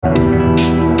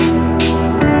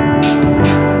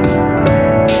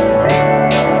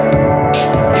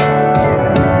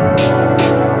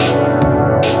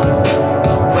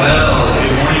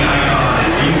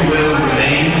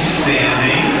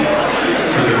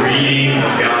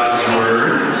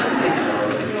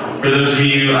For those of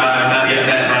you who I've not yet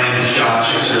met, my name is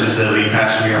Josh. I serve as the lead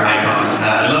pastor here at Icon.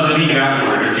 I'd love to meet you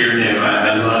afterward if you're new.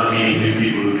 I love meeting new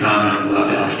people who come and love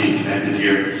to help you get connected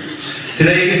here.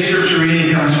 Today's scripture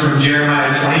reading comes from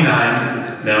Jeremiah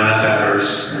 29. No, not that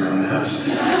verse. Everyone knows.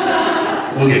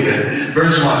 We'll get there.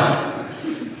 Verse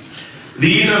 1.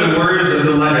 These are the words of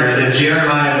the letter that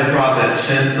Jeremiah the prophet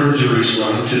sent from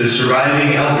Jerusalem to the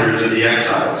surviving elders of the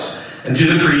exiles, and to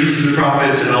the priests, the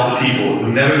prophets, and all the people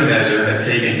whom Nebuchadnezzar had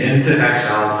taken into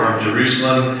exile from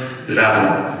Jerusalem to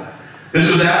Babylon.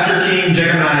 This was after King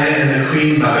Jeconiah and the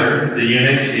queen mother, the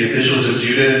eunuchs, the officials of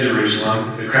Judah and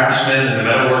Jerusalem, the craftsmen and the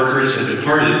metal workers had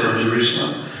departed from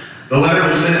Jerusalem. The letter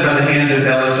was sent by the hand of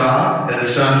Elisah, and the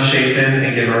son of Shaphan,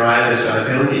 and Gemariah the son of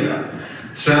Hilkiah,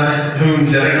 son whom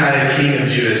Zedekiah king of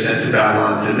Judah sent to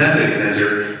Babylon to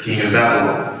Nebuchadnezzar king of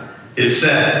Babylon. It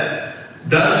said,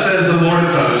 "Thus says the Lord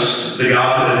of hosts, the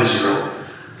God of Israel,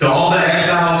 to all the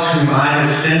exiles whom I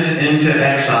have sent into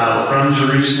exile from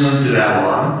Jerusalem to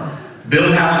Babylon,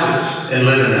 build houses and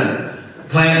live in them.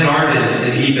 Plant gardens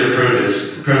and eat their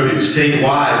produce. Take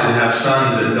wives and have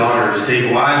sons and daughters.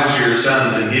 Take wives for your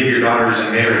sons and give your daughters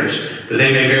in marriage, that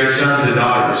they may bear sons and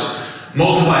daughters.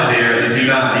 Multiply there and do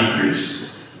not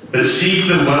decrease. But seek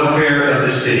the welfare of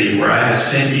the city where I have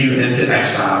sent you into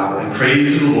exile, and pray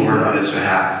to the Lord on its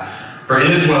behalf. For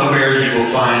in his welfare you will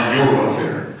find your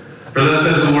welfare. For thus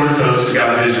says the Lord of hosts, the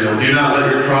God of Israel, do not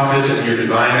let your prophets and your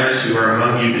diviners who are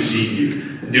among you deceive you.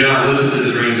 And do not listen to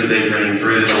the dreams that they bring,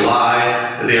 for it is a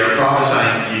lie that they are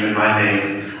prophesying to you in my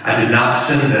name. I did not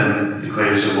send them,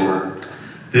 declares the Lord."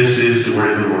 This is the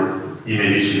word of the Lord. You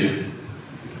may be seated.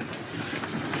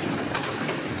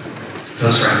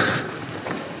 Let's pray.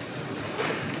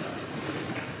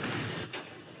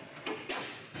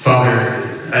 Father,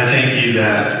 I thank you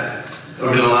that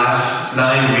over the last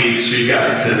 9 weeks, we've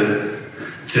gotten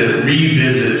to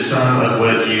revisit some of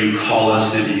what you call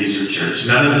us to be as your church.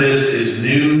 None of this is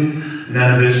new.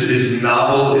 None of this is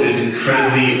novel. It is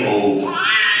incredibly old.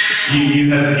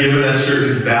 You have given us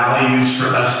certain values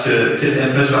for us to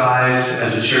emphasize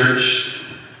as a church.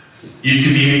 You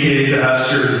communicated to us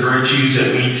certain virtues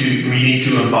that we need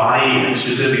to embody in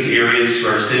specific areas to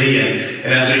our city.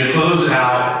 And as we close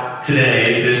out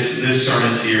today, this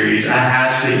sermon series, I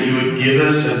ask that you would give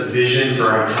us a vision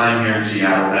for our time here in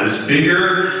Seattle that is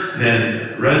bigger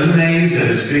than resumes, that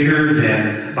is bigger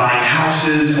than buying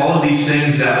houses, all of these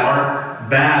things that aren't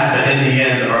bad, but in the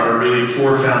end are a really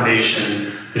poor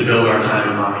foundation to build our time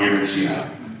upon here in Seattle.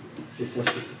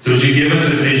 So would you give us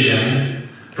a vision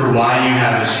for why you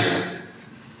have us here?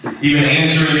 Even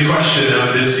answering the question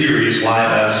of this series, why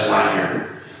us, why here?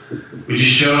 Would you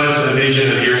show us a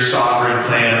vision of your sovereign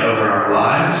plan over our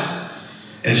lives,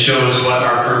 and show us what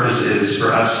our purpose is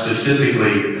for us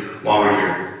specifically while we're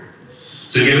here?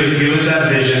 So give us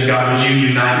that vision. God, would you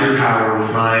unite your power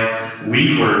with my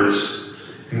weak words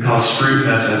and cause fruit in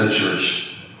us as a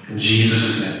church? In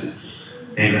Jesus' name,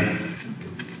 amen.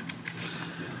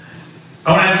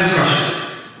 I want to ask this question.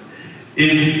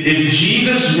 If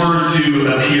Jesus were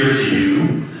to appear to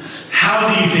you, how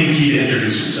do you think he'd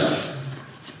introduce himself?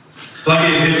 Like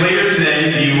if later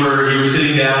today you were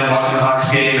sitting down watching the Hawks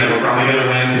game that we're probably going to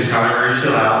win because Kyler Murray's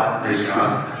still out, praise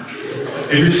God.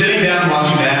 If you're sitting down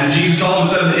watching that and Jesus all of a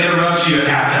sudden interrupts you at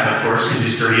halftime, of course, because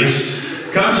he's courteous,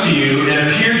 comes to you and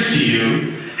appears to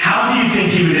you, how do you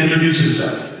think he would introduce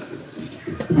himself?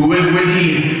 Would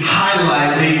he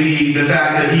highlight maybe the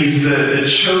fact that he's the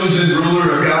chosen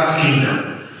ruler of God's kingdom?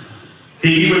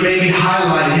 He would maybe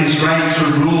highlight his right to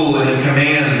rule and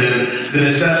command and the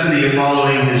necessity of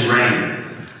following his reign.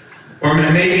 Or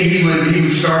maybe he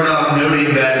would start off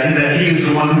noting that he is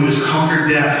the one who has conquered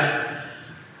death.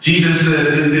 Jesus,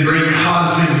 the great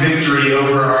cosmic victory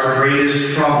over our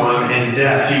greatest problem in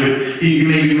death. He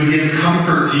maybe would give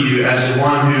comfort to you as the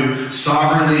one who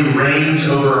sovereignly reigns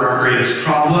over our greatest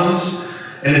problems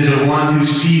and is the one who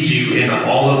sees you in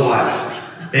all of life.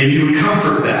 Maybe he would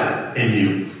comfort that in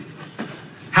you.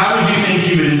 How would you think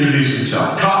he would introduce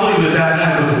himself? Probably with that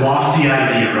type of lofty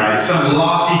idea, right? Some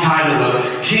lofty title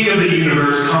of King of the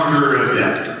Universe, Conqueror of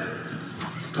Death.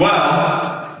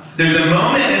 Well, there's a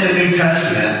moment in the New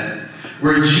Testament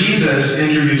where Jesus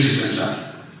introduces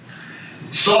himself.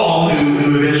 Saul,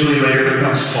 who eventually later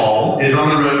becomes Paul, is on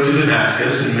the road to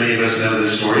Damascus, and many of us know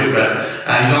this story, but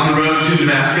he's on the road to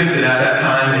Damascus, and at that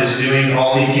time is doing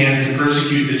all he can to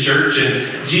persecute the church,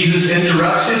 and Jesus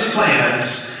interrupts his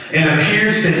plans and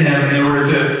appears to him in order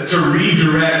to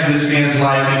redirect this man's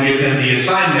life and give him the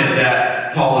assignment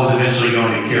that Paul is eventually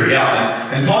going to carry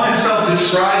out. And Paul himself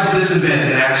describes this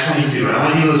event in Acts 22, and I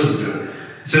want you to listen to it.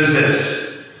 It says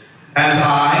this: "As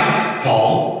I,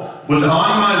 Paul, was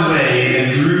on my way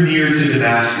and drew near near to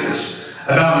Damascus,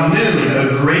 about noon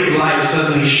a great light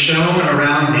suddenly shone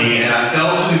around me, and I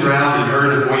fell to the ground and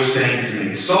heard a voice saying to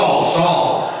me, Saul,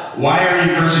 Saul, why are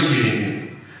you persecuting me?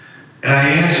 And I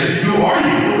answered, Who are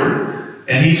you, Lord?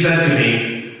 And he said to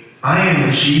me, I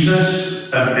am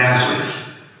Jesus of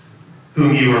Nazareth,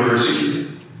 whom you are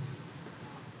persecuting.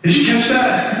 Did you catch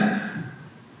that?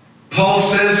 Paul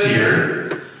says here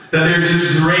that there's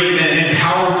this great and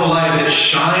powerful light that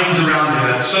shines around him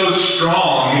that's so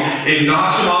strong, it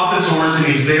knocks him off his horse, and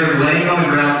he's there laying on the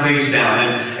ground face down.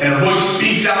 And a voice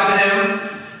speaks out to him,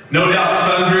 no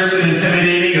doubt thunderous and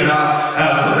intimidating,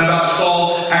 about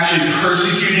Saul actually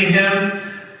persecuting him.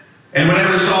 And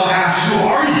whenever Saul asks, Who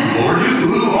are you, Lord?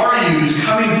 Who are you who's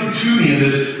coming to me in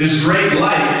this great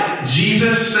light?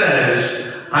 Jesus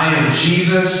says, I am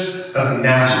Jesus of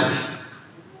Nazareth.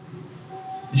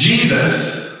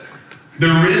 Jesus, the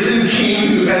risen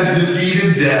King who has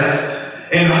defeated death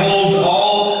and holds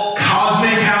all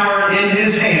cosmic power in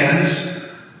his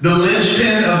hands, the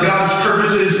linchpin of God's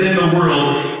purposes in the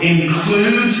world,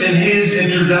 includes in his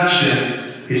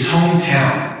introduction his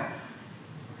hometown.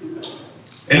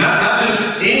 And not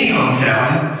just any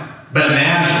hometown, but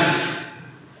Nazareth.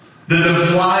 The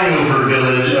flyover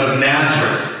village of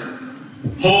Nazareth.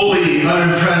 Wholly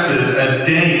unimpressive, a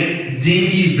dank,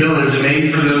 dinky village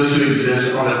made for those who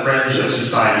exist on the fringe of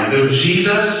society. Though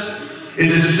Jesus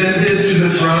is ascended to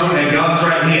the throne at God's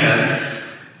right hand,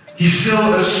 he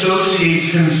still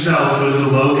associates himself with the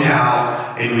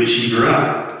locale in which he grew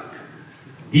up.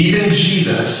 Even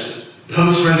Jesus,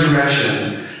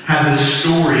 post-resurrection, had the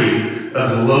story of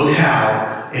the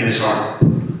locale in his heart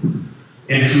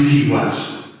and who he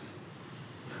was.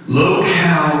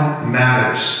 Locale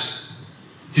matters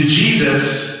to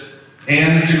Jesus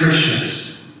and to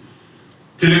Christians.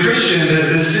 To the Christian,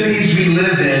 the cities we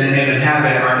live in and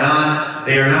inhabit are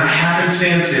not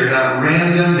happenstance, they are not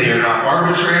random, they are not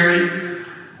arbitrary.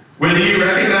 Whether you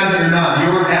recognize it or not,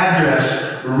 your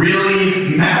address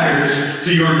really matters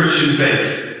to your Christian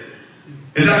faith.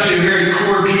 It's actually a very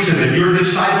core piece of it. Your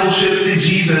discipleship to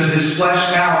Jesus is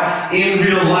fleshed out in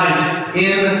real life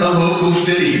in a local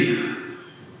city.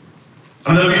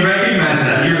 I don't know if you recognize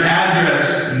that. Your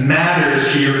address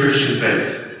matters to your Christian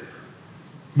faith.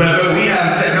 But we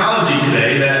have technology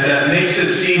today that makes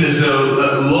it seem as though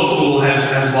local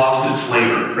has lost its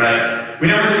flavor, right? We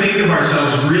never think of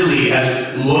ourselves really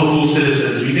as local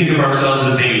citizens. We think of ourselves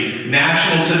as maybe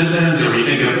national citizens, or we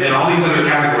think of in all these other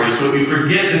categories, but we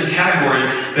forget this category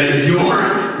that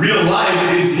your real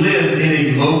life is lived in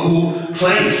a local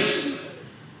place.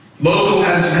 Local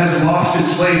has lost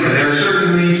its flavor. There are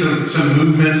certainly some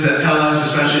movements that tell us,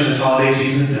 especially in this holiday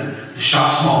season, to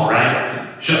shop small, right?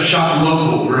 Shop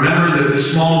local. Remember the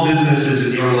small businesses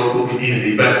in your local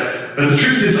community. But the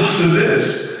truth is also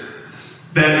this,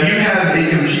 that you have a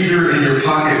computer in your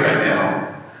pocket right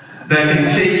now that can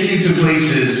take you to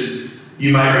places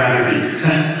you might rather be.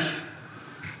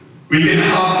 We can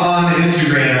hop on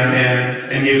Instagram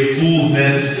and give full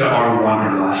vent to our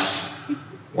wanderlust.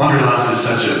 Wanderlust is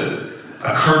such a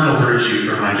cardinal virtue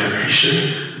for my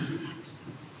generation.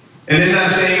 And in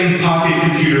that same pocket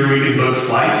computer, we can book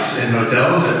flights and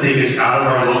hotels that take us out of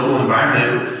our local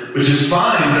environment, which is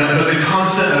fine, but the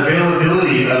constant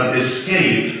availability of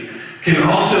escape can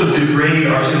also degrade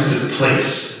our sense of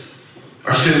place,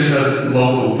 our sense of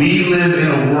local. We live in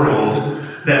a world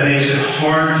that makes it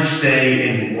hard to stay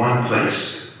in one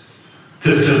place,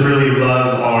 to really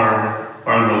love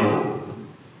our local.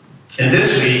 And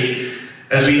this week,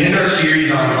 as we end our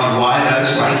series on why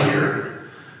that's right here,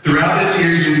 throughout this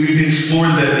series, we've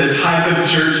explored the type of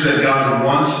church that God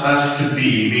wants us to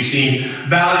be. We've seen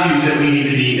values that we need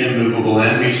to be immovable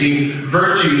in. We've seen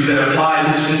virtues that apply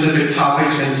to specific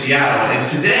topics in Seattle. And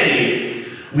today,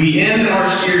 we end our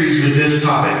series with this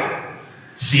topic,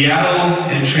 Seattle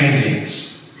and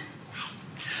transients.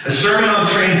 A sermon on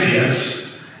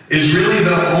transients is really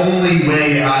the only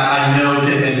way I know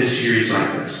to end a series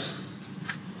like this.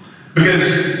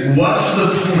 Because what's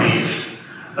the point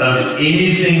of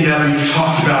anything that we've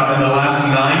talked about in the last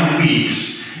 9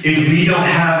 weeks if we don't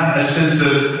have a sense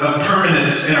of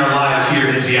permanence in our lives here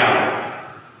in Seattle?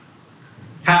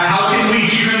 How can we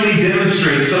truly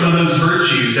demonstrate some of those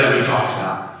virtues that we talked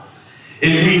about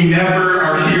if we never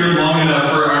are here long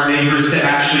enough for our neighbors to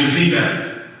actually see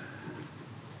them?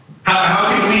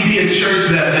 How can we be a church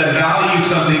that values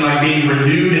something like being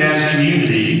renewed as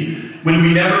community when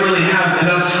we never really have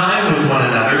enough time with one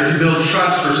another to build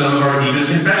trust for some of our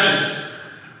deepest confessions?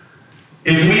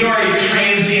 If we are a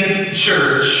transient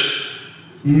church,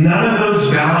 none of those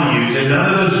values and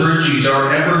none of those virtues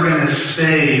are ever going to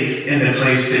stay in the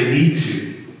place they need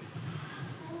to.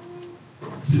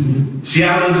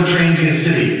 Seattle is a transient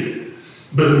city,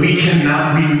 but we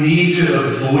need to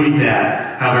avoid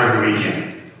that however we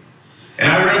can. And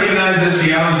I recognize that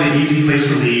Seattle is an easy place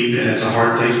to leave, and it's a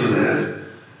hard place to live.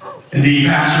 And the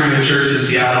pastoring a church in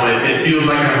Seattle, it feels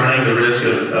like I'm running the risk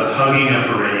of hugging a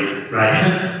parade,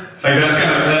 right? Like that's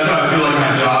how I feel like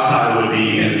my job title would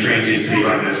be in a transient city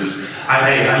like this.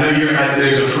 I know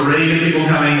there's a parade of people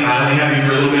coming. I only have you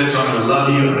for a little bit, so I'm going to love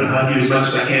you. I'm going to hug you as much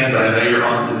as I can, but I know you're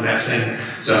on to the next thing,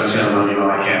 so I'm just going to love you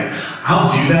while I can.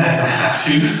 I'll do that if I have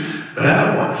to, but I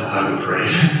don't want to hug a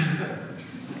parade.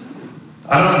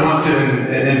 I don't want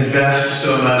to invest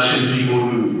so much in people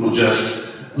who will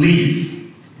just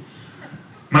leave.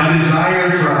 My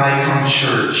desire for Icon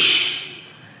Church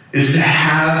is to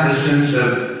have a sense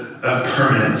of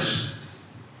permanence,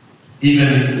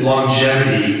 even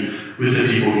longevity with the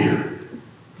people here.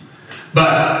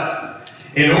 But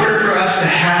in order for us to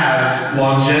have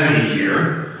longevity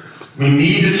here, we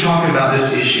need to talk about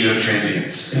this issue of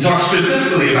transience and talk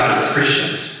specifically about it with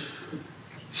Christians.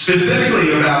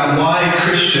 Specifically about why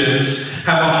Christians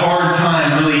have a hard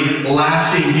time really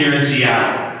lasting here in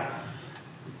Seattle.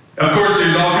 Of course,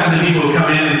 there's all kinds of people who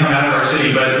come in and come out of our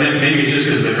city, but maybe it's just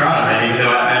because of the crowd, even though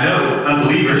I know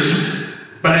unbelievers.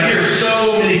 But I hear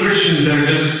so many Christians that are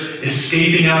just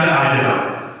escaping out to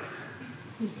Idaho,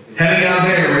 heading out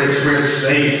there where it's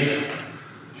safe.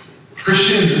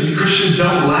 Christians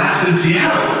don't last in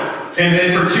Seattle.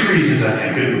 And for two reasons, I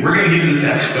think. We're going to get to the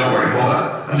text. Don't worry. Hold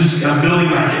on. I'm building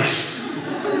my case.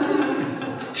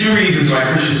 Two reasons why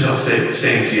Christians don't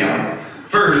stay in Seattle.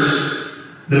 First,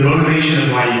 the motivation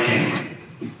of why you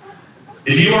came.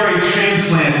 If you are a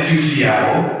transplant to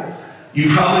Seattle, you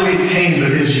probably came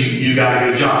because you got a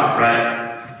good job,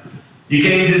 right? You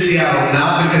came to Seattle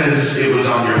not because it was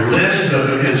on your list,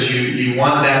 but because you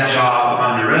want that job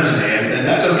on your resume, and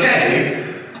that's okay.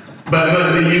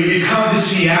 But you come to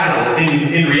Seattle,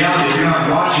 in reality, if you're not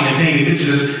watching and paying attention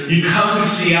to this, you come to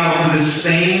Seattle for the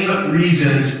same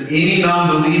reasons any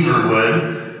non-believer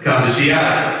would come to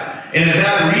Seattle. And if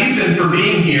that reason for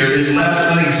being here is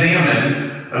left unexamined,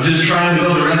 of just trying to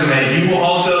build a resume, you will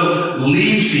also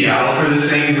leave Seattle for the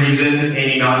same reason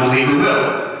any non-believer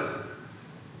will.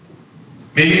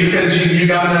 Maybe because you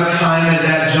got enough time at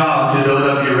that job to build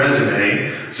up your resume,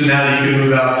 so now that you can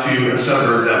move out to a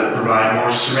suburb that will provide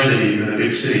more serenity than a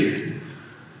big city.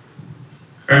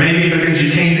 Or maybe because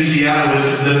you came to Seattle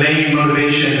with the main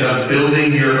motivation of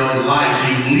building your own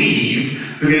life, you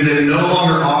leave because it no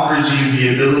longer offers you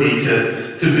the ability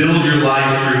to build your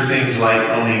life through things like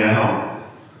owning a home.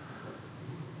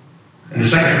 And the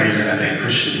second reason I think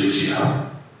Christians leave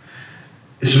Seattle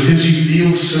is because you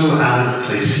feel so out of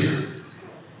place here.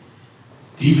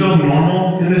 Do you feel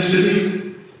normal in this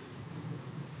city?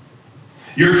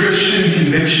 Your Christian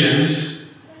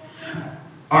convictions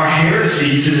are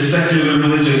heresy to the secular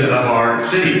religion of our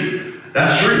city.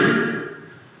 That's true.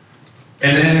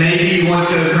 And then maybe you want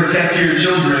to protect your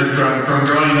children from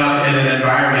growing up in an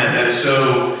environment that is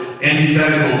so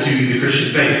antithetical to the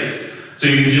Christian faith. So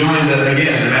you can join the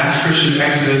mass Christian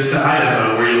exodus to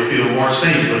Idaho, where you'll feel more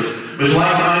safe with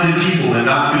like-minded people and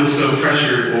not feel so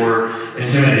pressured or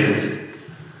intimidated.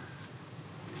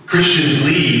 Christians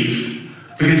leave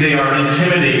because they are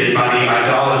intimidated by the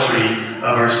idolatry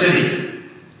of our city.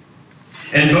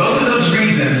 And both of those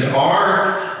reasons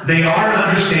are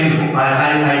understandable.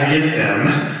 I get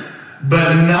them,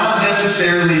 but not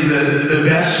necessarily the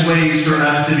best ways for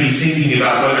us to be thinking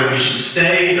about whether we should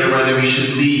stay or whether we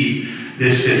should leave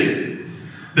this city.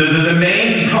 The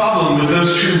main problem with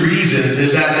those two reasons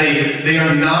is that they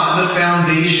are not the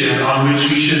foundation on which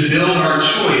we should build our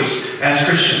choice as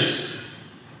Christians.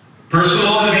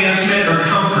 Personal advancement or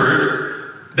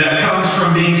comfort that comes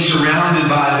from being surrounded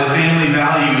by the family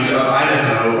values of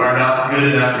Idaho are not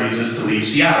good enough reasons to leave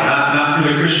Seattle, not for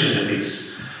the Christian at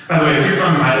least. By the way, if you're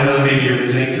from Idaho, maybe you're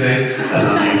visiting today, I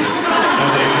love you.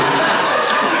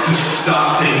 Just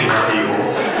stop taking our people.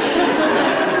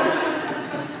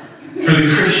 For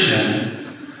the Christian,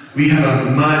 we have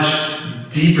a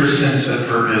much deeper sense of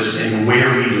purpose in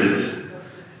where we live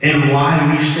and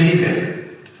why we stay there.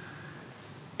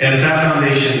 And it's that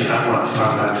foundation I want to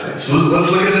talk about today. So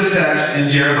let's look at this text in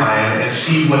Jeremiah and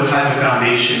see what type of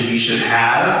foundation we should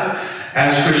have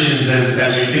as Christians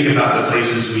as we think about the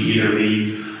places we either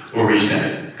leave or we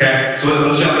stay. Okay? So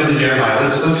let's jump into Jeremiah.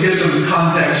 Let's give some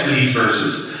context for these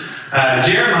verses.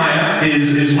 Jeremiah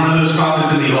is one of those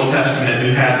prophets in the Old Testament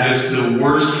who had just the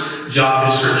worst job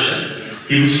description.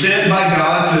 He was sent by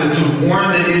God to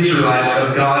warn the Israelites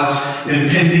of God's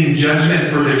impending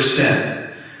judgment for their sin.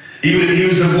 He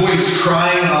was a voice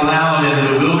crying aloud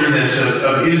in the wilderness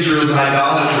of Israel's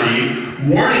idolatry,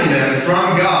 warning them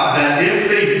from God that if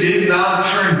they did not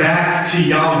turn back to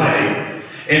Yahweh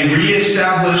and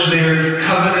reestablish their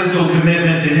covenantal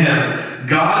commitment to Him,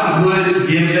 God would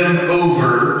give them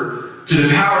over to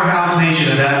the powerhouse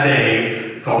nation of that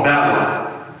day called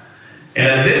Babylon. And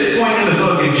at this point in the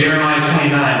book, in Jeremiah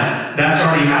 29, that's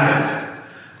already happened.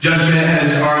 Judgment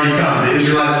has already come. The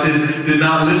Israelites did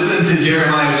not listen to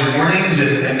Jeremiah's warnings,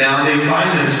 and now they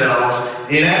find themselves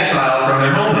in exile from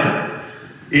their homeland.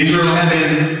 Israel had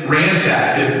been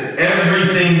ransacked, and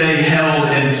everything they held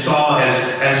and saw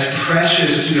as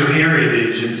precious to their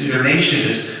heritage and to their nation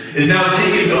is now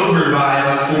taken over by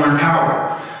a foreign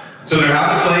power. So they're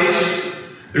out of place,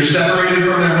 they're separated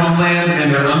from their homeland,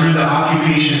 and they're under the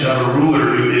occupation of a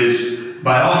ruler who is,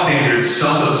 by all standards,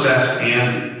 self-obsessed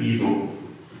and evil.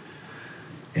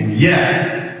 And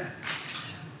yet,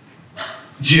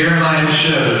 Jeremiah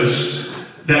shows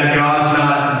that God's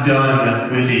not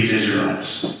done with these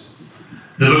Israelites.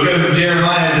 The book of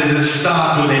Jeremiah doesn't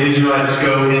stop when the Israelites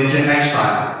go into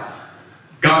exile.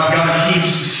 God keeps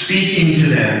speaking to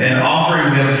them and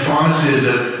offering them promises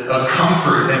of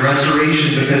comfort and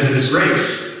restoration because of His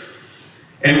grace.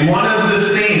 And one of the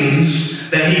things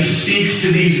that He speaks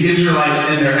to these Israelites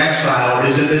in their exile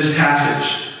is in this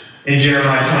passage in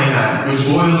Jeremiah 29, which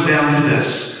boils down to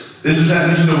this. This is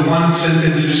a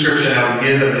one-sentence description I would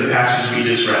give of the passage we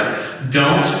just read.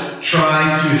 Don't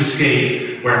try to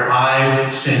escape where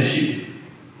I've sent you.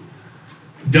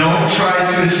 Don't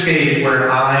try to escape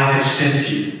where I have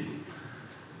sent you.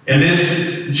 In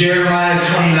this Jeremiah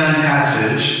 29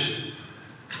 passage,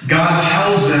 God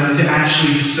tells them to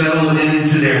actually settle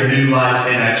into their new life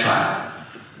in exile.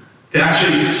 To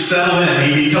actually settle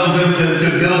in. He tells them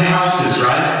to build houses,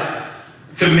 right?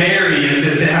 To marry and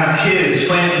to have kids,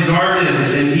 plant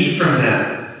gardens and eat from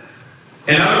them.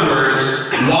 In other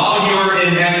words, while you're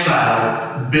in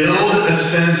exile, build a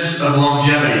sense of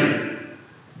longevity.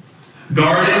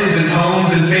 Gardens and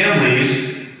homes and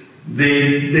families,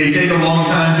 they take a long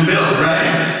time to build,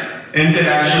 right? And to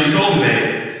actually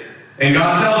cultivate. And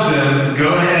God tells them,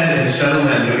 go ahead and settle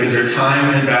in because their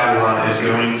time in Babylon is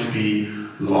going to be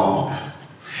long.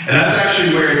 And that's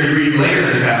actually where, if you read later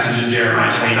in the passage in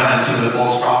Jeremiah 29, some of the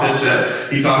false prophets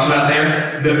that he talks about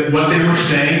there, that what they were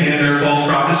saying in their false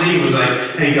prophecy was like,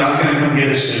 hey, God's going to come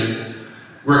get us soon.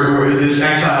 This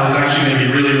exile is actually going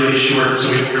to be really, really short, so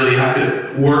we don't really have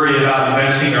to worry about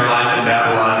investing our life in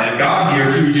Babylon. And God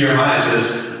here, through Jeremiah,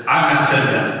 says, I've not sent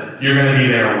them. You're going to be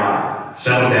there a while.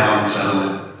 Settle down and settle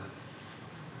in.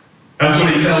 That's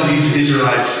what he tells these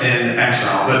Israelites in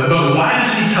exile. But why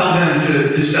does he tell them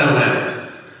to settle in?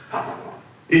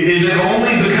 Is it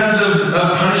only because of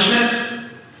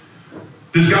punishment?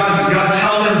 Does God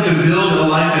tell them to build a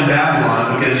life in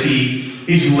Babylon because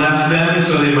He's left them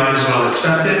so they might as well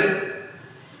accept it?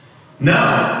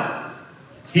 No.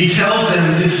 He tells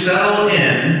them to settle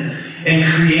in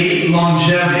and create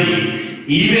longevity,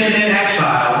 even in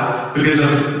exile, because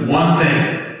of one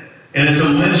thing. And it's a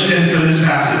linchpin for this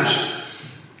passage.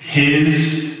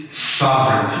 His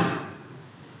sovereignty.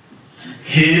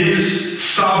 His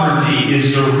sovereignty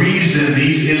is the reason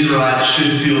these Israelites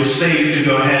should feel safe to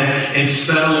go ahead and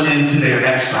settle into their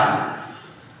exile.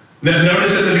 Now,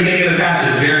 notice at the beginning of the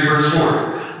passage, there in verse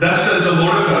 4, thus says the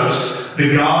Lord of hosts,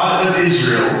 the God of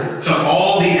Israel, to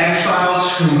all the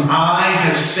exiles whom I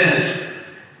have sent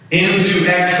into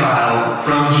exile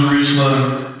from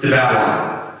Jerusalem to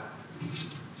Babylon.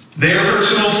 Their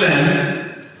personal sin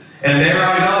and their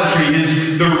idolatry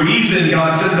is the reason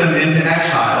God sent them into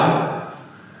exile.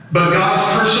 But God's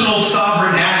personal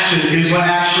sovereign action is what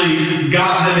actually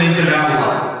got them into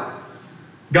Babylon.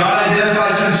 God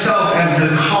identifies Himself as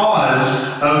the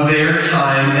cause of their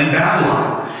time in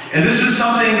Babylon. And this is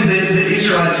something that the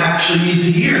Israelites actually need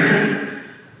to hear.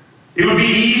 It would be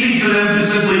easy for them to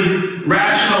simply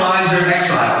rationalize their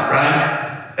exile,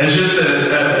 right? As just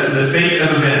the fate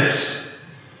of events.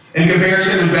 In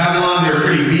comparison with Babylon, they're a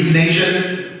pretty weak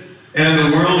nation. And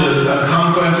in the world of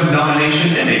conquest and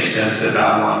domination, it makes sense that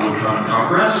Babylon would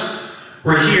conquer us.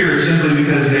 We're here simply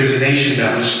because there's a nation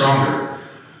that was stronger.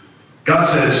 God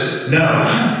says,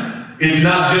 no, it's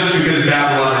not just because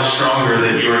Babylon is stronger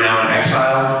that you are now in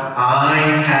exile. I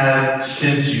have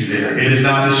sent you there. It is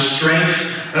not the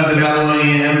strength of the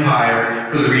Babylonian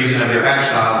Empire for the reason of their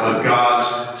exile, but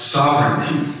God's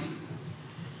sovereignty.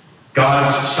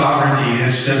 God's sovereignty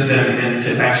has sent them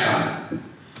into exile.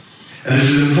 And this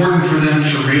is important for them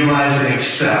to realize and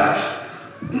accept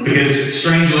because,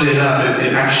 strangely enough,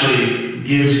 it actually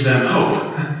gives them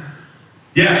hope.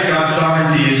 Yes, God's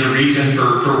sovereignty is a reason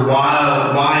for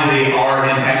why they are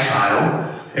in exile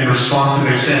in response to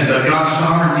their sin, but God's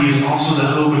sovereignty is also the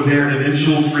hope of their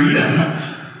eventual freedom.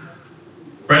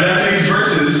 Right after these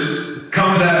verses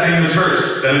comes that famous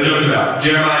verse that I joked about,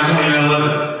 Jeremiah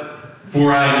 29:11.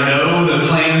 For I know the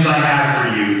plans I have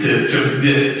for you,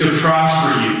 to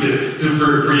prosper you,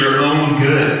 for your own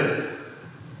good.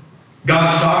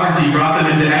 God's sovereignty brought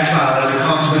them into exile as a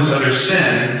consequence of their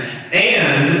sin,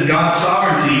 and God's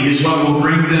sovereignty is what will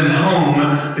bring them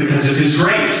home because of His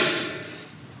grace.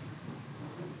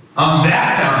 On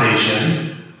that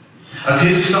foundation of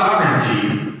His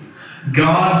sovereignty,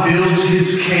 God builds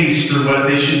His case for what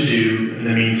they should do in the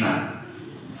meantime.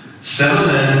 Settle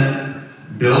in,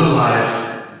 build a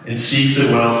life, and seek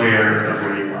the welfare of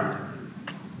where you are.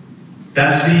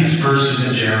 That's these verses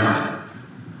in Jeremiah.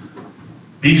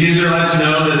 These Israelites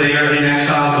know that they are in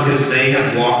exile because they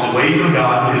have walked away from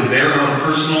God because of their own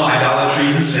personal idolatry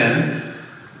and sin.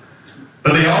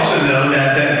 But they also know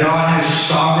that God has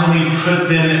sovereignly put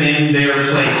them in their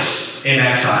place in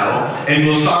exile and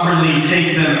will sovereignly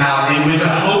take them out. And with a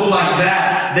hope like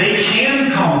that, they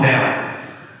can calm down.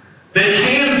 They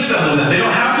can settle in. They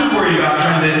don't have to worry about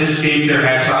trying to escape their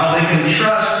exile. They can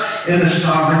trust in the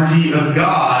sovereignty of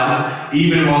God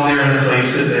even while they're in a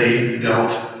place that they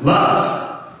don't love.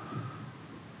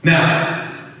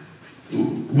 Now,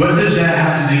 what does that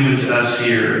have to do with us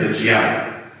here in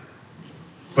Seattle?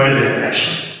 Quite a bit,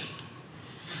 actually.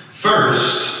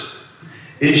 First,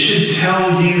 it should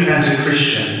tell you as a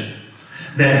Christian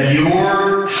that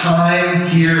your time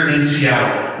here in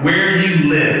Seattle, where you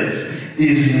live,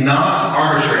 is not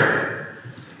arbitrary,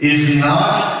 is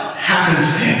not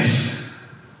happenstance.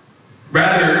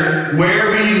 Rather,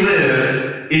 where we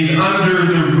live is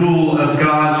under the rule of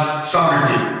God's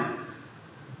sovereignty.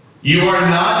 You are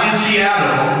not in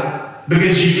Seattle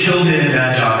because you killed it in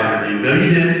that job interview, though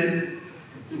you did.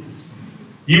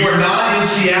 You are not in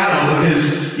Seattle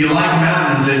because you like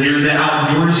mountains and you're the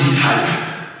outdoorsy type.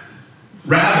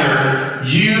 Rather,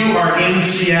 you are in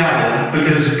Seattle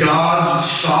because God's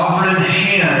sovereign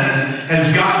hand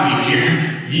has gotten you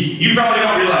here. You probably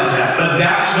don't realize that, but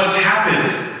that's what's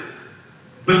happened.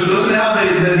 Listen how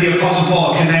the Apostle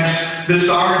Paul connects the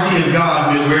sovereignty of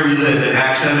God with where we live in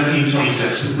Acts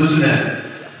 17:26. Listen in.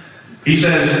 He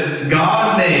says,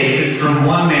 God made from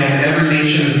one man every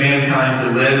nation of mankind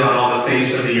to live on all the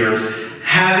face of the earth,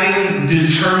 having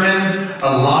determined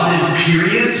allotted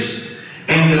periods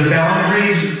and the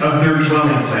boundaries of their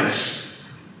dwelling place.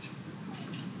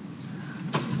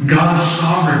 God's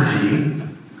sovereignty,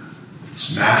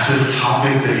 this massive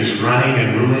topic that He's running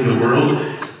and ruling the world,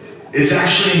 it's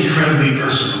actually incredibly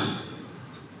personal.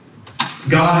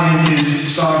 God, in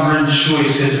His sovereign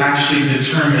choice, has actually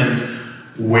determined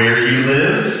where you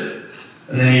live,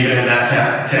 and then even in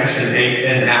that text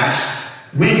in Acts,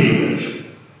 when you live.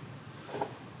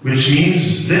 Which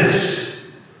means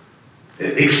this.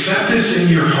 Accept this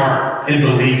in your heart and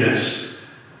believe this.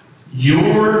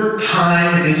 Your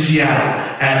time in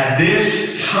Seattle, at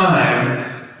this time,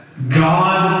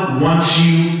 God wants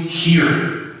you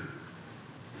here.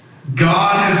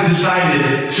 God has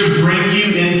decided to bring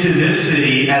you into this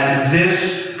city at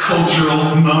this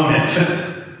cultural moment.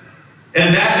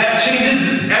 And that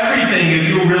changes everything if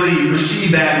you'll really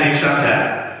receive that and accept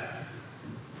that.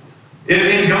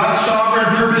 In God's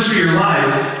sovereign purpose for your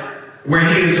life, where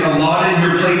He has allotted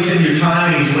your place in your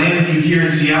time and He's landed you here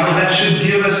in Seattle, that should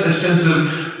give us a sense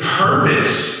of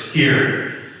purpose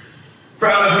here. For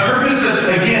a purpose that's,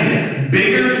 again,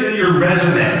 bigger than your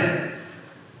resume.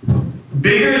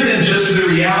 Bigger than just the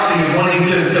reality of wanting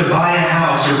to buy a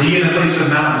house or be in a place of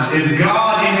mountains. If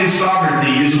God in His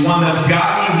sovereignty is the one that's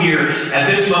got you here at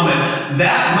this moment,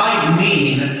 that might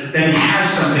mean that He has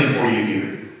something for you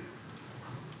here.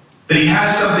 That He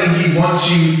has something He wants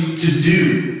you to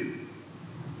do.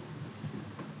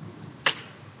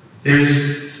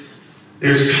 There's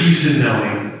peace in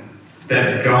knowing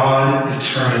that God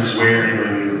determines where and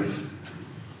when we live.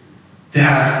 To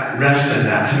have rest in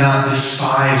that, to not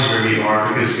despise where we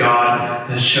are because God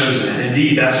has chosen it.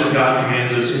 Indeed, that's what God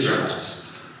commands those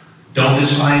Israelites. Don't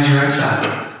despise your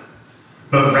exile,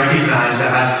 but recognize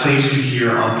that I've placed you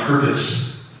here on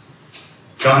purpose.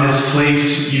 God has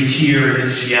placed you here in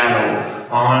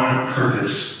Seattle on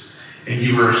purpose. And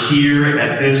you are here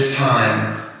at this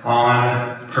time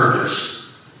on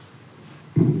purpose.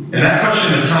 And that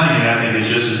question of timing, I think,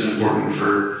 is just as important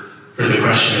for the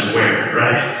question of where,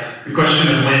 right? The question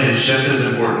of when is just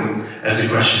as important as the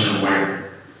question of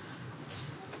where.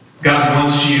 God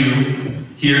wants you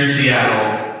here in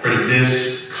Seattle for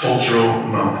this cultural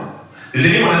moment. Does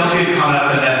anyone else get caught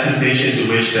up in that temptation to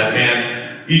wish that,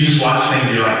 man, you just watch things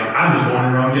and you're like, I was born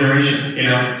in the wrong generation, you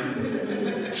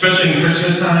know? Especially in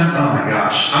Christmas time, oh my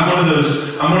gosh. I'm one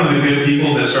of the good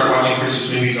people that start watching Christmas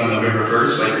movies on November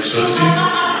 1st like you're supposed to.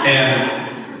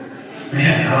 And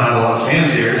Man, I don't have a lot of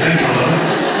fans here. Thanks a lot.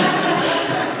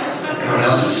 Everyone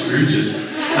else is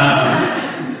Scrooges.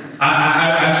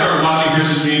 I started watching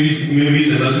Christmas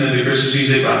movies and listening to Christmas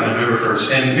music on November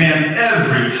 1st. And man,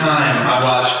 every time I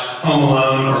watch Home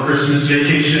Alone or Christmas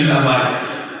Vacation, I'm like,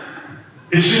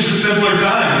 it's just a simpler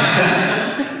time.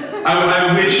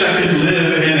 I wish I could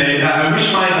live I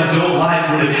wish my adult life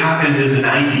would have happened in the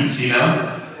 90s, you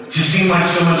know? It just seemed like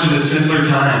so much of a simpler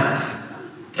time.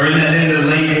 Or in the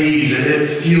late 80s, it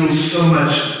feels so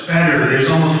much better. There's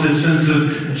almost this sense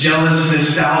of jealous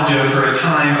nostalgia for a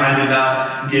time I did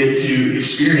not get to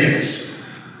experience.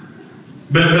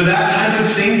 But that type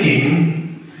of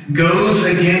thinking goes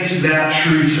against that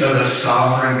truth of a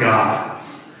sovereign God.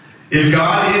 If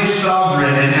God is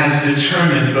sovereign and has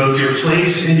determined both your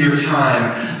place and your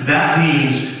time, that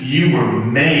means you were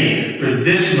made for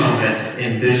this moment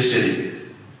in this city.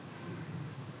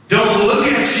 Don't look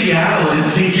at Seattle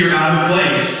and think you're out of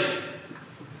place.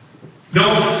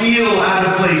 Don't feel out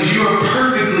of place. You are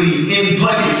perfectly in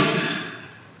place.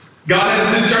 God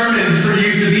has determined for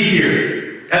you to be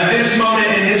here at this moment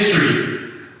in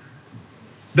history.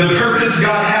 The purpose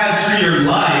God has for your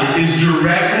life is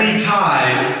directly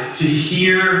tied to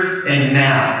here and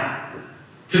now,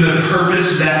 to the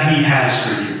purpose that He has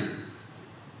for you.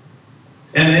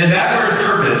 And that word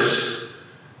purpose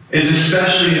is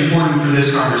especially important for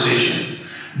this conversation.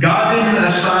 God didn't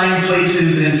assign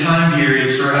places and time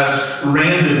periods for us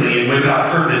randomly and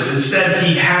without purpose. Instead,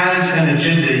 He has an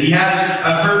agenda. He has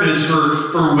a purpose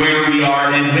for where we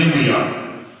are and when we are.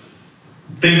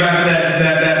 Think back to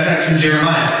that text in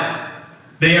Jeremiah.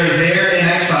 They are there in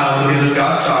exile because of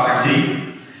God's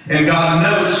sovereignty. And God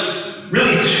notes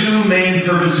really two main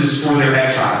purposes for their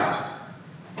exile.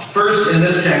 First, in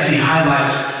this text, He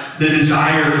highlights the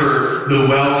desire for the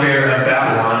welfare of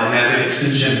Babylon, and as an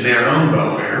extension, their own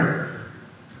welfare.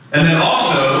 And then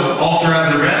also, all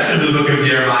throughout the rest of the book of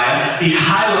Jeremiah, He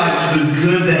highlights the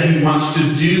good that He wants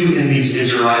to do in these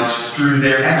Israelites through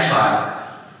their exile.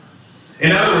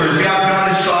 In other words, God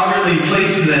has sovereignly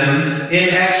placed them in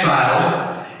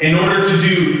exile in order to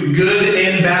do good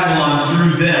in Babylon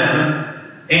through them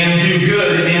and do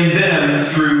good in them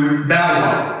through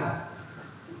Babylon.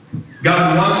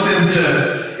 God wants them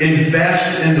to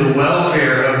invest in the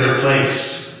welfare of their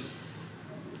place.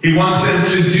 He wants them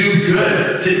to do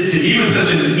good to even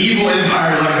such an evil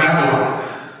empire like Babylon.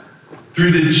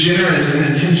 Through the generous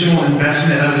and intentional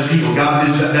investment of His people.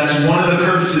 That's one of the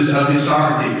purposes of His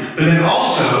sovereignty. But then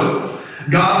also,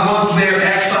 God wants their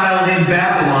exile in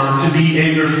Babylon to be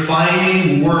a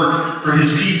refining work for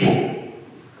His people.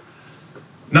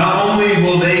 Not only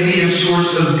will they be a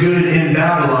source of good in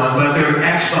Babylon, but their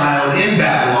exile in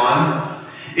Babylon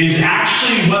is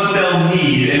actually what they'll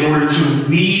need in order to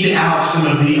weed out some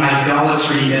of the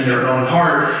idolatry in their own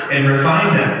heart and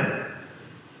refine them.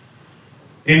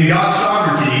 In God's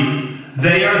sovereignty,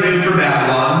 they are good for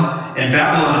Babylon, and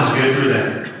Babylon is good for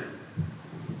them.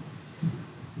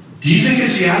 Do you think of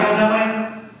Seattle that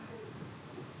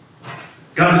way?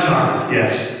 God is sovereign,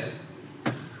 yes.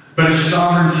 But His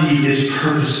sovereignty is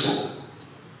purposeful.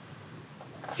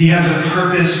 He has a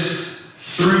purpose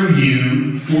through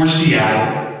you for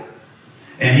Seattle,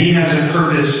 and He has a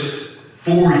purpose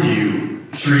for you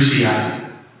through Seattle.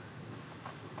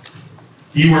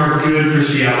 You are good for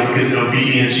Seattle because in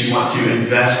obedience you want to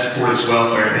invest for its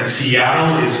welfare. And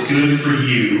Seattle is good for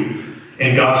you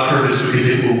in God's purpose because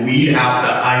it will weed out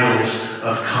the idols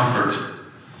of comfort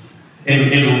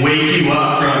and wake you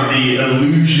up from the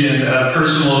illusion of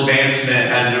personal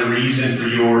advancement as a reason for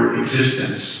your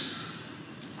existence.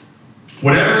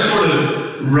 Whatever sort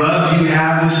of rub you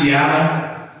have with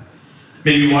Seattle,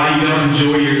 maybe why you don't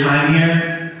enjoy your time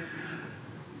here,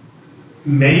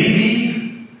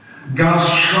 maybe God's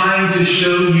trying to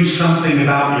show you something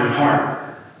about your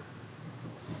heart.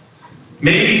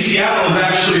 Maybe Seattle is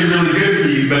actually really good for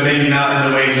you, but maybe not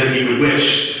in the ways that you would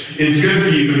wish. It's good for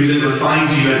you because it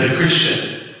refines you as a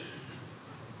Christian.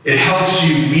 It helps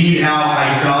you weed out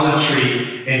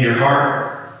idolatry in your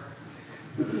heart.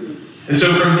 And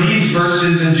so from these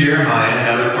verses in Jeremiah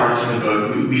and other parts of the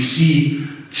book, we see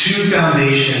two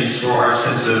foundations for our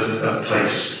sense of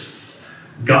place.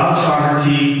 God's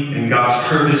sovereignty and God's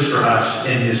purpose for us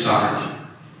in His sovereignty.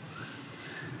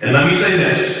 And let me say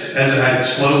this as I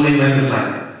slowly land the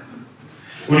plane.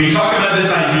 When you talk about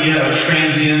this idea of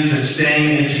transience and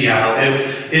staying in Seattle,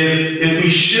 if we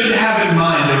should have in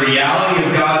mind the reality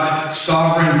of God's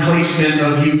sovereign placement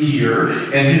of you here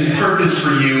and His purpose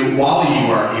for you while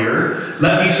you are here,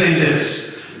 let me say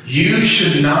this. You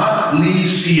should not leave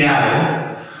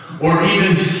Seattle or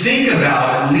even think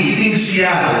about leaving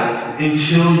Seattle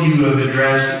until you have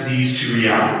addressed these two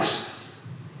realities.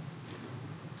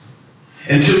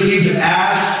 until you've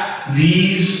asked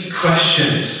these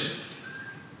questions.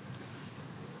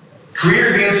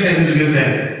 Career advancement is a good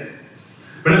thing,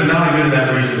 but it's not a good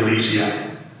enough reason to leave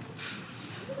Seattle.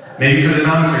 Maybe for the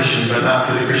non-Christian, but not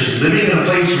for the Christian. Living in a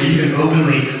place where you can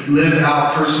openly live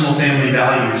out personal family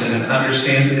values is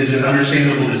an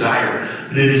understandable desire,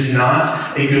 but it is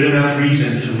not a good enough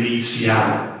reason to leave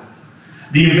Seattle.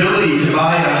 The ability to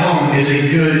buy a home is a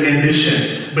good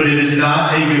ambition, but it is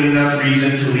not a good enough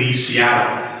reason to leave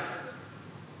Seattle.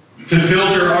 To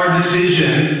filter our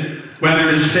decision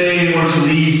whether to stay or to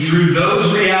leave through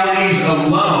those realities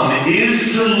alone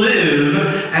is to live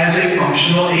as a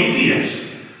functional atheist.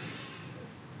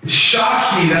 It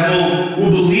shocks me that we'll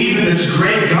believe in this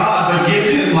great God, but give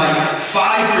him like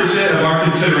 5% of our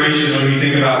consideration when we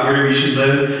think about where we should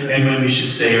live and when we should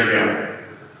stay or go.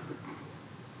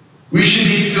 We should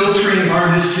be filtering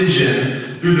our decision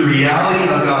through the reality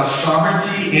of God's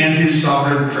sovereignty and his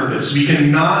sovereign purpose. We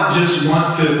cannot just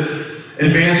want to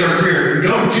advance our career.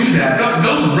 Go do that.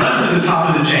 Go run to the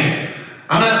top of the chain.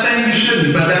 I'm not saying you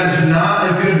shouldn't, but that is not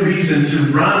a good reason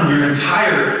to run your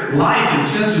entire life and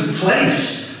sense of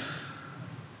place.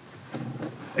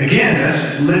 Again,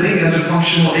 that's living as a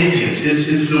functional atheist.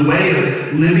 It's the way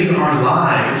of living our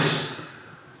lives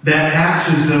that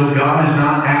acts as though God is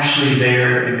not actually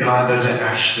there and God doesn't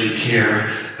actually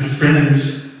care. But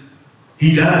friends,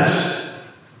 he does.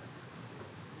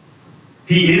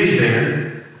 He is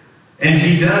there, and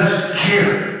he does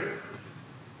care.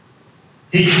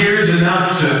 He cares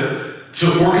enough to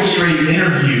orchestrate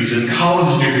interviews and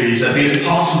college degrees that made it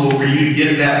possible for you to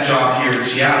get that job here in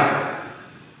Seattle.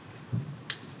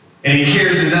 And he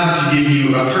cares enough to give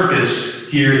you a purpose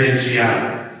here in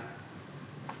Seattle.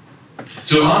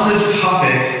 So on this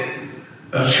topic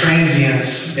of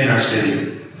transience in our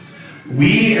city,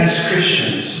 we as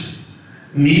Christians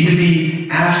need to be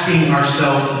asking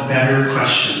ourselves better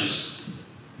questions.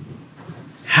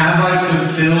 Have I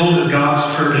fulfilled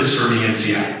God's purpose for me in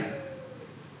Seattle?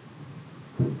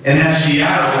 And has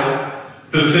Seattle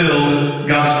fulfilled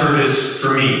God's purpose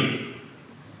for me?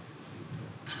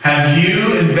 Have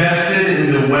you invested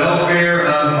in the welfare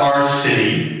of our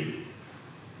city?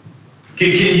 Can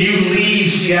you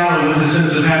leave Seattle with a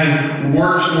sense of having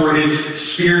worked for its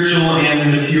spiritual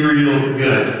and material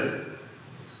good?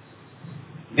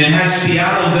 And has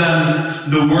Seattle done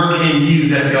the work in you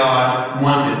that God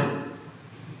wanted?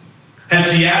 Has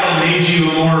Seattle made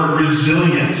you a more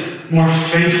resilient, more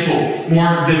faithful,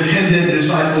 more dependent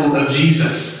disciple of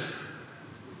Jesus?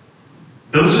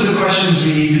 Those are the questions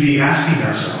we need to be asking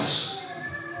ourselves.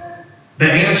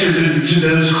 The answer to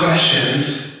those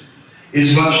questions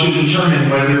is what should determine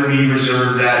whether we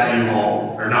reserve that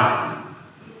U-Haul or not.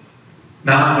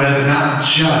 Not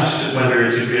just whether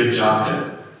it's a good job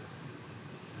fit.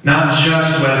 Not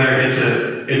just whether it's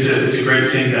a great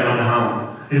thing to own a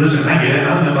home. Hey, listen, I get it.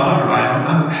 I'm the father by home.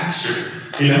 I'm a pastor,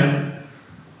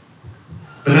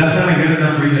 But that's not a good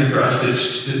enough reason for us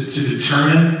to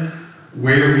determine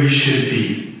where we should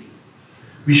be.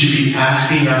 We should be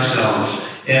asking ourselves,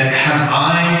 and have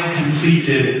I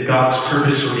completed God's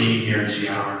purpose for me here in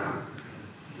Seattle or not?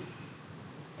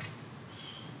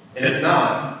 And if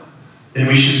not, then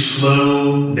we should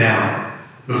slow down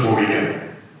before we go.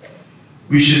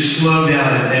 We should slow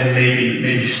down and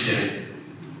maybe stay.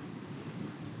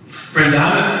 Friends,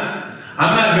 I'm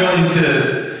not going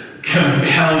to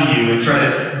compel you and try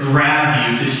to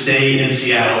grab you to stay in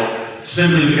Seattle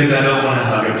simply because I don't want to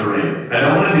hug a parade. I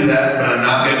don't want to do that, but I'm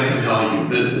not going to compel you.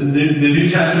 The New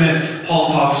Testament,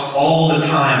 Paul talks all the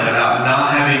time about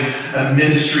not having a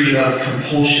ministry of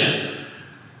compulsion.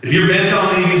 If you're bent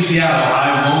on leaving Seattle,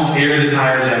 I won't air the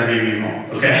tires out of your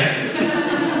U-Haul, okay?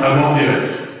 I won't do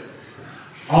it.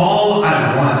 All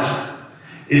I want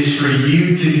is for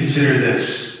you to consider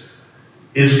this.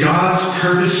 Is God's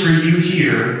purpose for you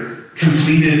here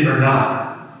completed or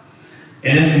not?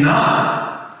 And if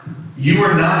not, you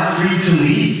are not free to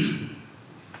leave.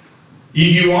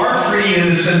 You are free in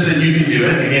the sense that you can do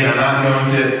it. Again, I'm not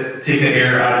going to take the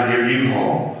air out of your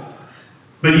U-Haul.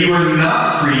 But you are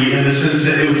not free in the sense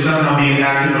that it would somehow be an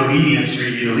act of obedience for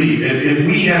you to leave. If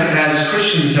we have, as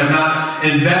Christians, have not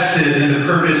invested in the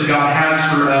purpose God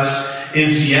has for us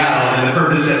in Seattle and the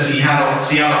purpose that Seattle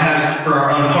has for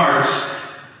our own hearts,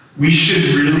 we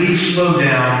should really slow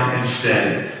down and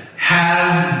stay.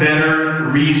 Have better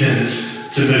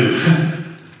reasons to move.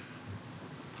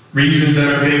 Reasons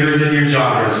that are bigger than your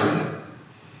job resume.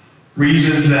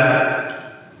 Reasons that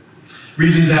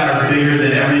are bigger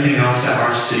than everything else that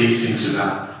our city thinks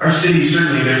about. Our city,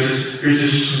 certainly, there's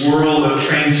this swirl of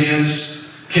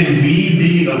transience. Can we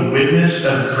be a witness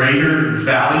of greater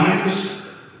values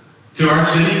to our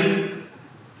city?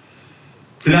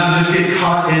 To not just get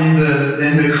caught in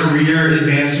the career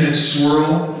advancement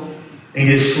swirl and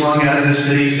get slung out of the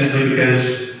city simply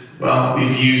because, well,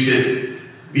 we've used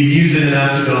it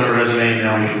enough to build a resume, and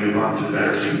now we can move on to the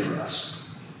better thing for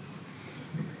us.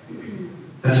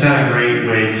 That's not a great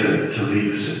way to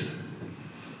leave the city.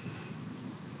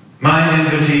 My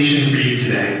invitation for you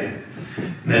today,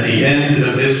 and at the end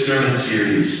of this sermon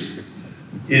series,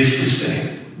 is to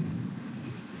stay.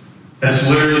 That's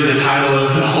literally the title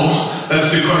of the whole,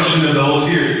 that's the question of the whole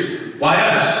series. Why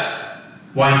us?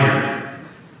 Why here?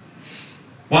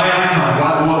 Why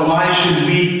Icon? Why should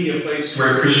we be a place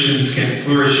where Christians can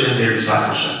flourish in their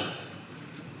discipleship?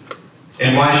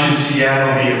 And why should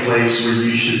Seattle be a place where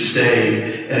you should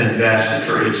stay and invest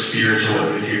for its spiritual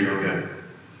and material good?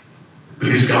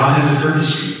 Because God has a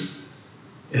purpose for you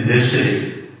in this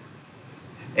city.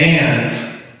 And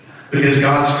because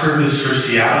God's purpose for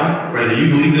Seattle, whether you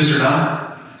believe this or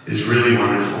not, is really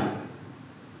wonderful.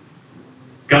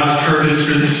 God's purpose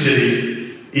for this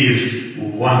city is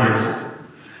wonderful.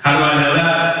 How do I know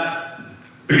that?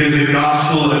 Because the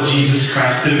gospel of Jesus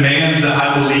Christ demands that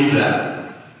I believe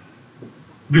that.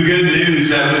 The good news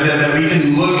that we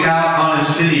can look out on a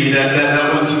city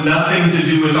that wants nothing to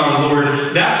do with our Lord,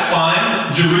 that's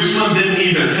fine. Jerusalem didn't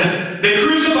either. They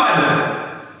crucified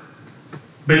them.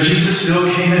 But Jesus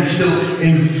still came and still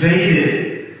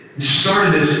invaded and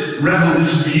started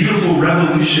this beautiful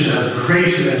revolution of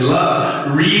grace and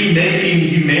love, remaking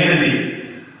humanity.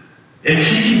 If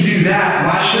he can do that,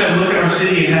 why should I look at our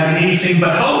city and have anything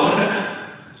but hope?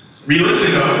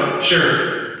 Realistic hope,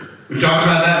 sure. We've talked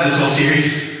about that in this whole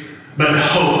series. But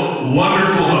hope,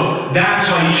 wonderful hope. That's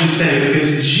why you should stay,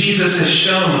 because Jesus has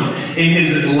shown in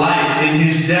his life, in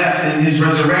his death, in his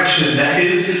resurrection, that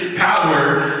his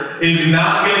power is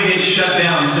not going to get shut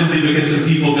down simply because some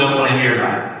people don't want to hear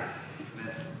about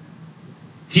it.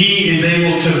 He is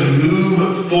able to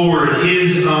move forward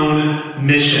his own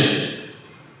mission.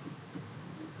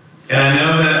 And I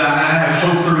know that I have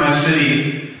hope for my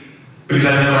city because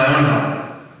I know my own heart.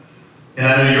 And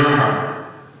I know your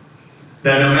heart.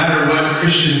 That no matter what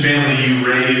Christian family you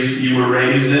were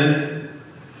raised in,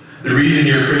 the reason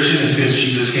you're a Christian is because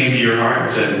Jesus came to your heart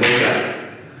and said, wake up.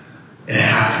 And it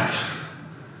happened.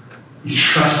 You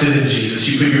trusted in Jesus.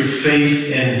 You put your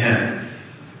faith in him.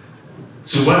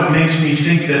 So what makes me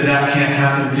think that can't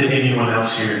happen to anyone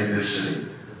else here in this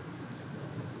city?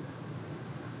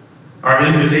 Our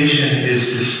invitation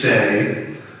is to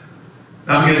stay,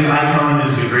 not because Icon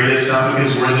is the greatest, not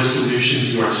because we're the solution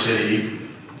to our city,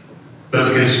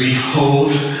 but because we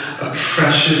hold a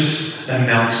precious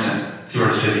announcement to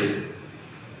our city.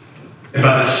 And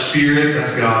by the Spirit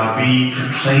of God, we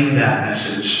proclaim that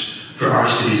message for our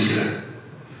city's good,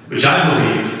 which I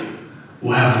believe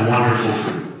will have wonderful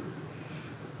fruit.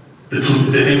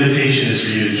 The invitation is for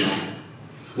you to join.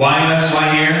 Why us?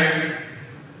 Why here?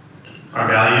 Our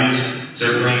values,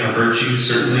 certainly. Our virtues,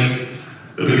 certainly.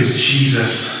 But because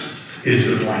Jesus is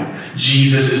the point.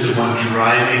 Jesus is the one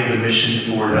driving the mission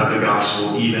forward of the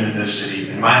gospel, even in this city.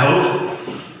 And my hope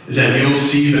is that you'll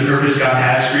see the purpose God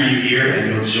has for you here,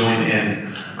 and you'll join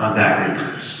in on that great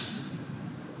purpose.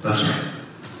 Let's pray.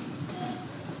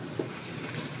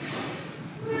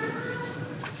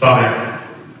 Father,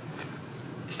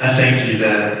 I thank you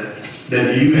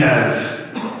that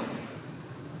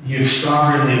you've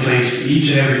sovereignly placed each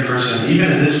and every person,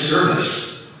 even in this service.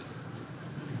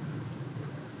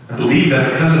 I believe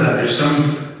that because of that, there's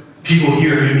some people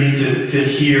here who need to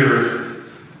hear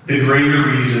the greater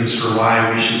reasons for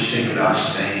why we should think about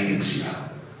staying in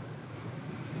Seattle.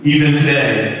 Even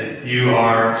today, you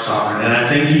are sovereign. And I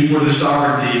thank you for the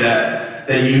sovereignty that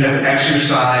you have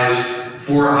exercised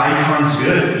for Icon's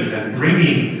good, even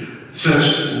bringing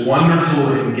such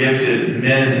wonderful and gifted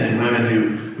men and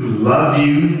women who love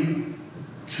you,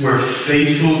 who are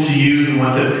faithful to you, who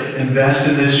want to invest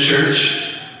in this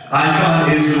church.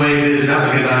 Icon is the way it is,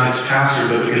 not because I'm its pastor,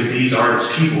 but because these are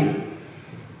its people.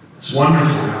 It's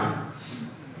wonderful, God,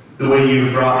 the way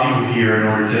you've brought people here in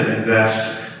order to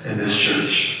invest in this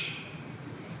church.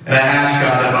 And I ask,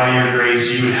 God, that by your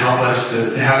grace, you would help us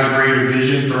to have a greater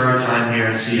vision for our time here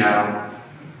in Seattle,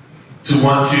 to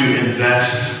want to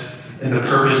invest in the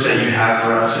purpose that you have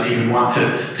for us, and even want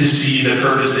to see the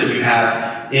purpose that you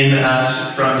have in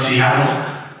us from Seattle.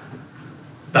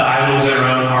 The idols in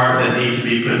our own heart that need to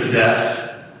be put to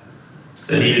death,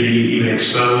 that need to be even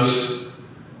exposed.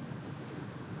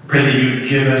 Pray that you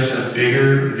give us a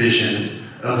bigger vision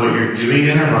of what you're doing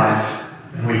in our life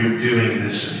and what you're doing in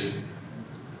this city.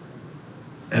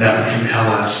 And that would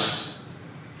compel us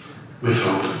with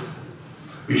hope.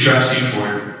 We trust you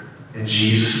for it. In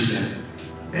Jesus' name,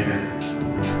 amen.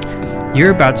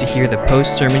 You're about to hear the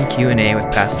post-sermon Q&A with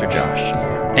Pastor Josh.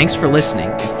 Thanks for listening,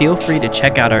 and feel free to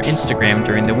check out our Instagram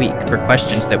during the week for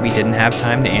questions that we didn't have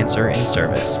time to answer in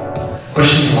service.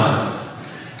 Question 1.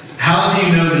 How do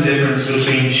you know the difference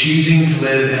between choosing to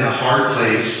live in a hard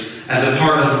place as a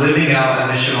part of living out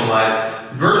a missional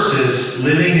life versus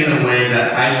living in a way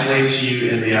that isolates you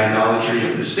in the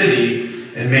idolatry of the city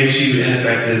and makes you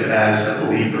ineffective as a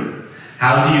believer?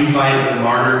 How do you fight the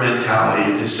martyr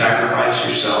mentality to sacrifice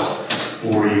yourself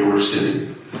for your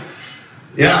city?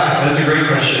 Yeah, that's a great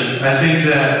question. I think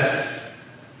that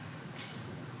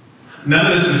none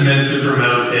of this is meant to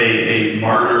promote a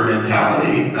martyr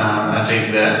mentality. I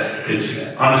think that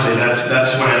it's, honestly, that's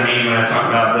what I mean when I talk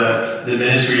about the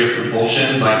ministry of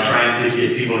compulsion, like trying to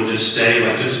get people to just stay,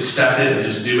 like just accept it and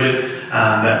just do it.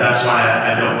 That's why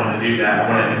I don't want to do that. I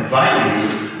want to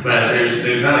invite you. But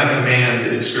there's not a command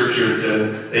in Scripture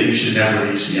that you should never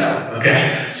leave Seattle,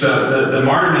 okay? So the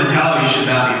martyr mentality should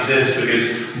not exist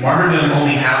because martyrdom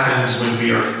only happens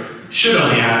should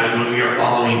only happen when we are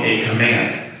following a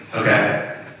command,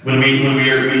 okay? When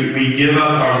we give up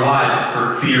our life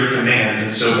for clear commands.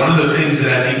 And so one of the things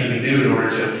that I think you can do in order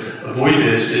to avoid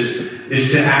this is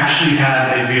to actually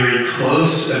have a very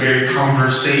close, a very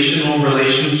conversational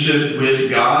relationship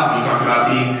with God. We talk about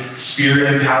being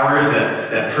spirit-empowered,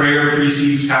 that prayer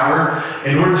precedes power.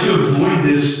 In order to avoid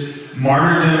this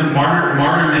martyr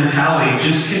mentality,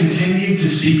 just continue to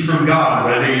seek from God,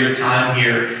 whether your time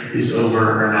here is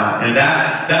over or not. And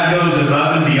that goes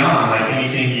above and beyond like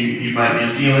anything you might be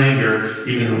feeling or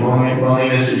even the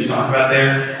loneliness that you talk about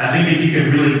there. I think if you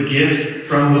can really get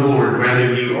from the Lord,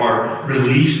 whether you are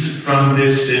released from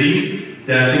this city,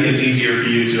 then I think it's easier for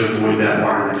you to avoid that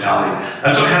martyr mentality.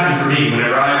 That's what happened for me.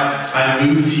 Whenever I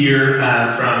moved here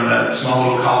from a small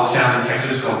little college town in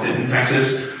Texas called Denton,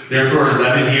 Texas, there for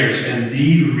 11 years. And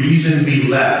the reason we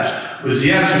left was,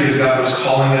 yes, because God was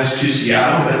calling us to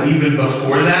Seattle, but even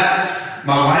before that,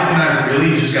 my wife and I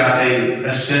really just got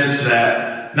a sense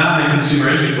that, not in a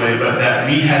consumeristic way, but that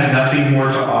we had nothing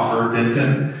more to offer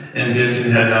Denton, and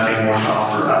Denton had nothing more to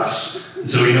offer us.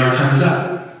 So we know our time is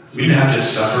up. We didn't have to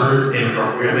suffer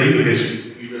inappropriately because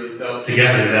we really felt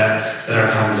together that our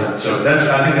time is up. So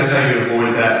I think that's how you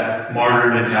avoid that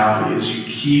martyr mentality, is you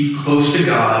keep close to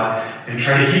God and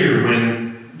try to hear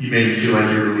when you maybe feel like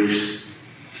you're released.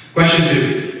 Question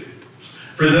 2.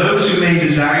 For those who may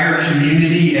desire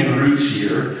community and roots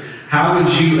here, how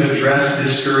would you address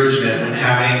discouragement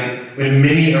when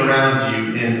many around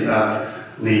you end up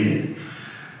leaving?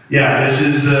 Yeah, this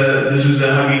is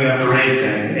the hugging up parade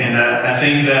thing, and I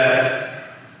think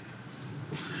that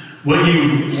what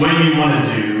you want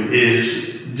to do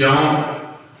is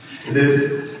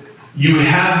you would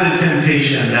have the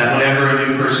temptation that whenever a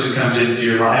new person comes into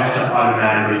your life to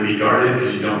automatically be guarded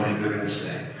because you don't think they're going to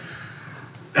stay.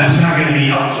 That's not going to be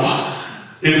helpful.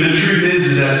 If the truth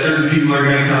is that certain people are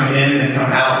going to come in and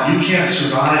come out, you can't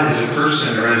survive as a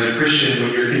person or as a Christian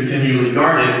when you're continually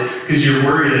guarded because you're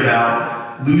worried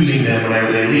about losing them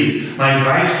whenever they leave. My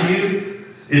advice to you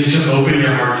is to open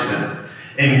your heart to them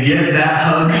and get that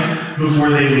hug before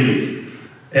they leave.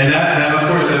 And that of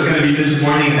course, that's going to be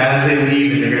disappointing as they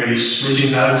leave, and you're going to be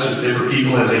switching hugs with different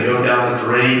people as they go down the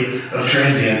parade of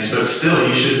transients. But still,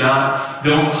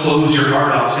 don't close your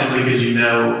heart off simply because you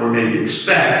know or maybe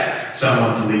expect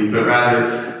someone to leave, but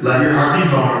rather let your heart be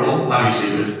vulnerable,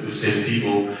 obviously with safe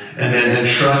people, and then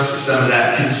trust some of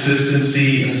that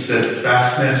consistency and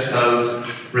steadfastness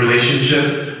of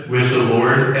relationship with the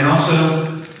Lord. And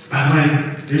also, by the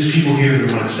way, there's people here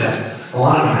who want to stay. A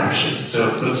lot of them actually.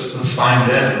 So let's find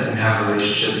them and have a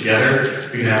relationship together.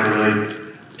 We can have a really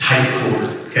tight cord,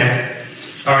 okay?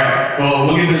 All right, well,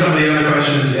 we'll get to some of the other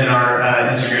questions in our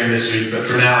Instagram this week, but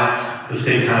for now, let's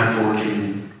take time for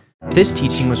communion. This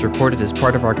teaching was recorded as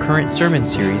part of our current sermon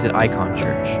series at Icon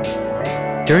Church.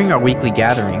 During our weekly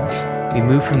gatherings, we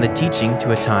move from the teaching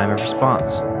to a time of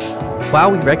response.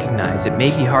 While we recognize it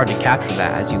may be hard to capture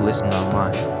that as you listen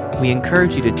online, we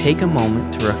encourage you to take a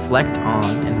moment to reflect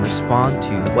on and respond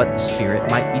to what the Spirit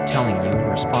might be telling you in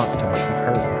response to what you've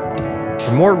heard.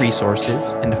 For more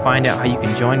resources and to find out how you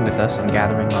can join with us in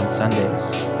gathering on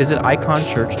Sundays, visit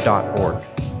iconchurch.org.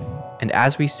 And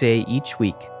as we say each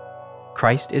week,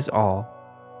 Christ is all,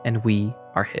 and we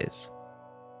are His.